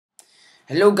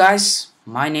Hello guys,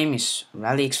 my name is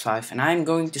RallyX5 and I'm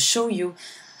going to show you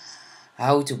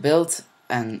how to build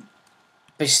an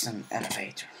piston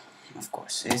elevator. Of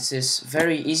course, it is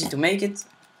very easy to make it,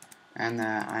 and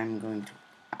I am going to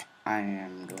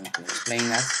explain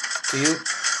that to you.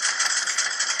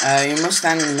 You must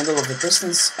stand in the middle of the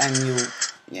pistons, and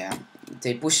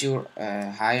they push you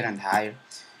higher and higher.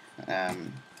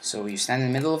 So you stand in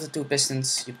the middle of the two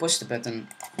pistons, you push the button,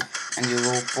 and you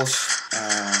will push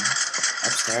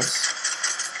upstairs.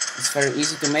 It's very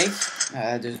easy to make,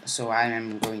 so I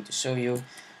am going to show you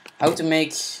how to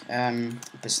make a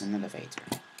piston elevator.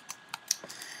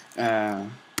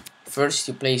 First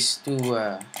you place two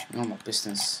normal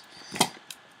pistons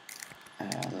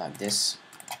like this,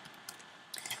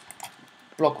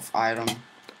 block of iron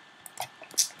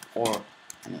or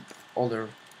any other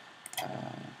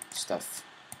stuff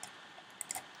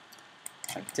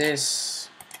like this.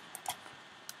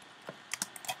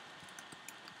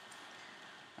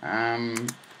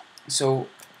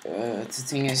 The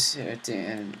thing is,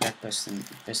 that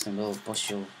piston will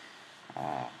push you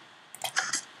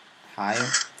higher.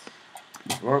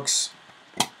 It works.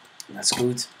 That's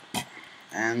good.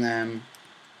 And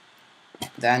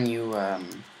then you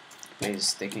place a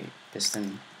sticky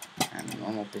piston and a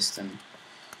normal piston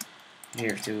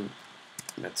here too,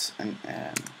 but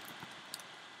a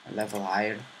level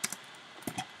higher,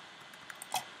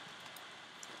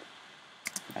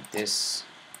 like this.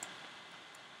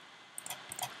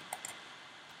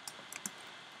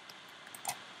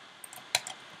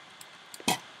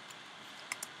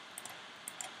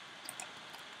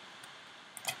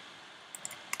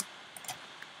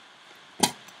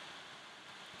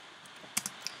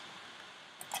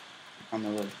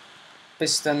 Another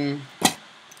piston.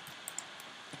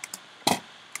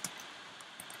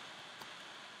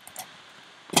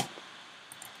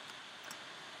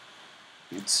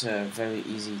 It's very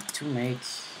easy to make.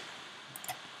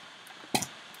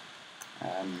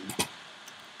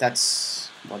 That's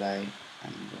what I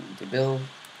am going to build,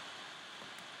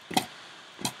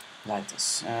 like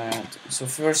this. So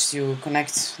first you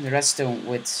connect the redstone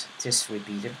with this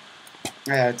repeater,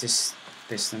 this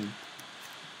piston.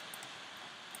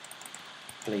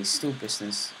 Place two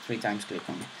pistons, 3 times click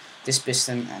on this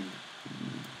piston and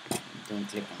don't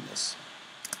click on this.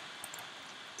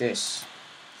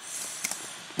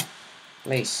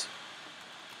 Place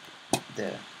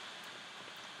the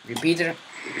repeater.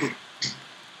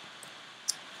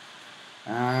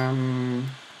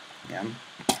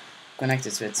 Connect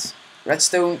it with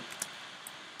redstone.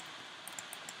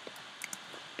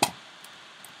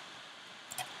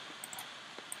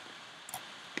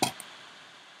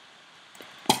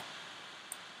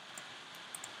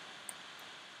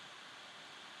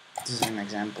 This is an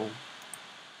example.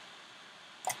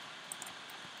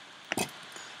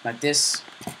 Like this.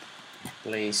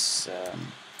 Place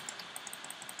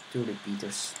 2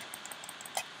 repeaters.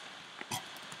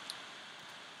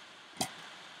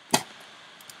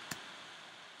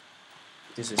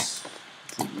 This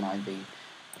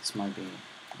might be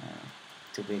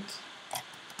too big.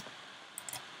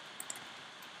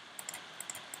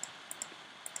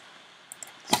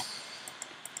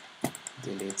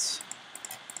 Delete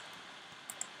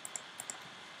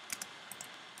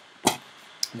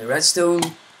the redstone,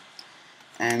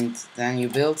 and then you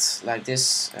build like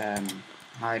this,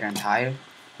 higher and higher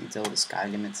until the sky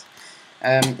limit.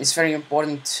 It's very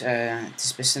important,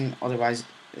 this piston, otherwise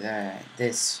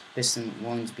this piston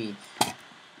won't be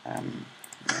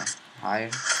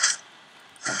higher,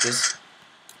 like this.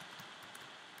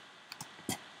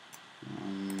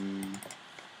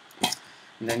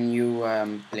 Then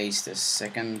you place the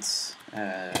second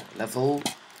level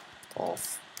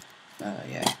of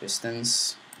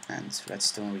pistons and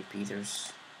redstone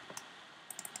repeaters.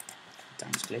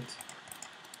 Times click.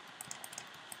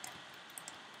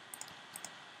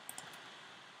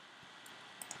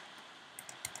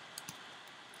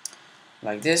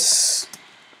 Like this.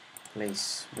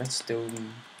 Place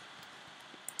redstone.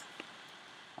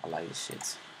 I like this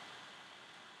shit.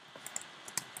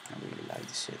 I really like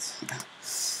this shit.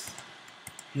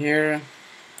 Here,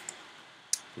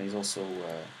 place also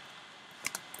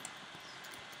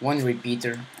 1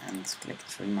 repeater and click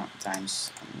 3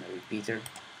 times on the repeater,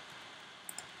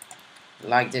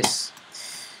 like this.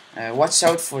 Watch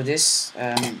out for this.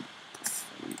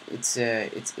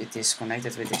 It is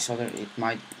connected with each other.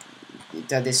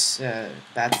 That is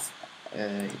bad.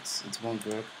 It won't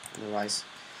work otherwise.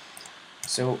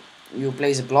 So you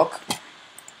place a block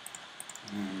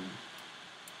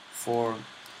for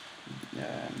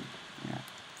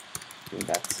do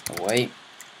that away,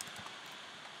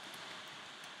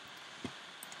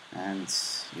 and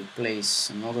you place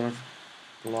another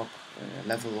block,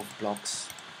 level of blocks,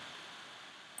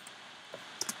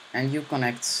 and you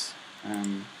connect.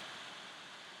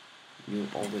 You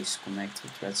always connect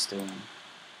with redstone.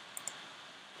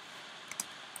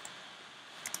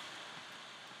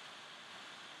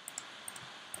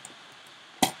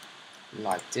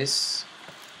 Like this.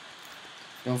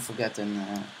 Don't forget a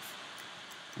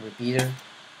repeater.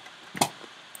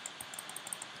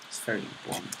 It's very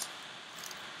important.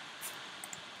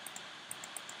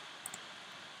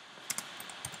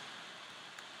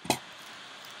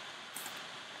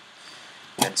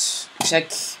 Let's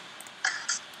check.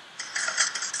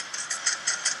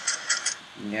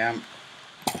 Yeah,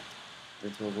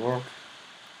 it will work.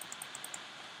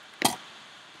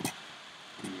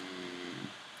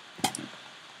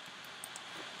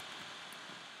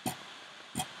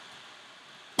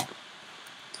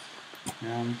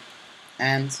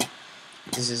 And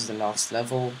this is the last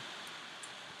level.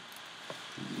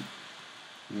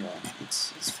 Yeah,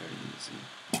 it's very easy.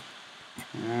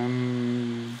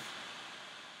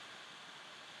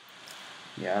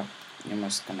 Yeah, you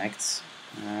must connect.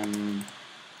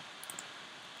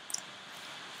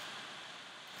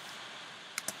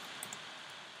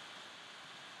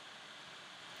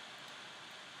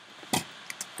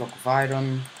 Block of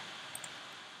iron.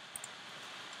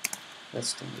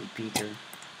 Redstone repeater.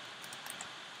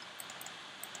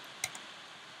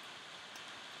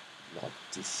 Like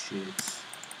this shit.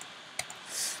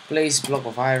 Place block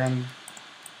of iron.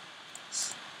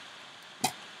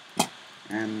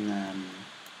 And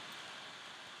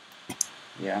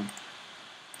yeah,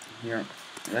 here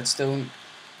redstone,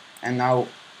 and now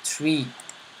three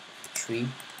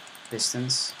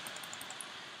pistons.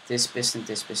 This piston,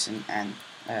 and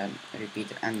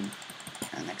repeater, and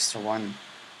an extra one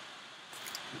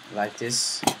like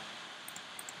this.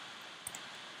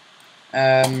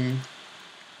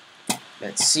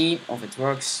 Let's see if it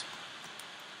works.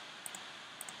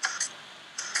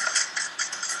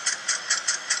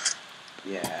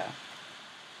 Yeah,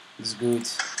 it's good.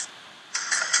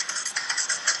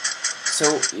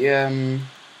 So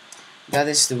that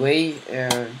is the way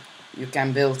you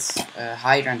can build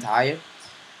higher and higher.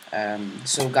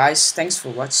 So guys, thanks for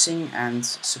watching and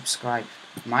subscribe.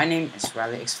 My name is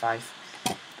RallyX5,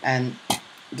 and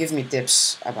give me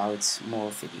tips about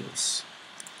more videos.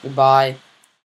 Goodbye.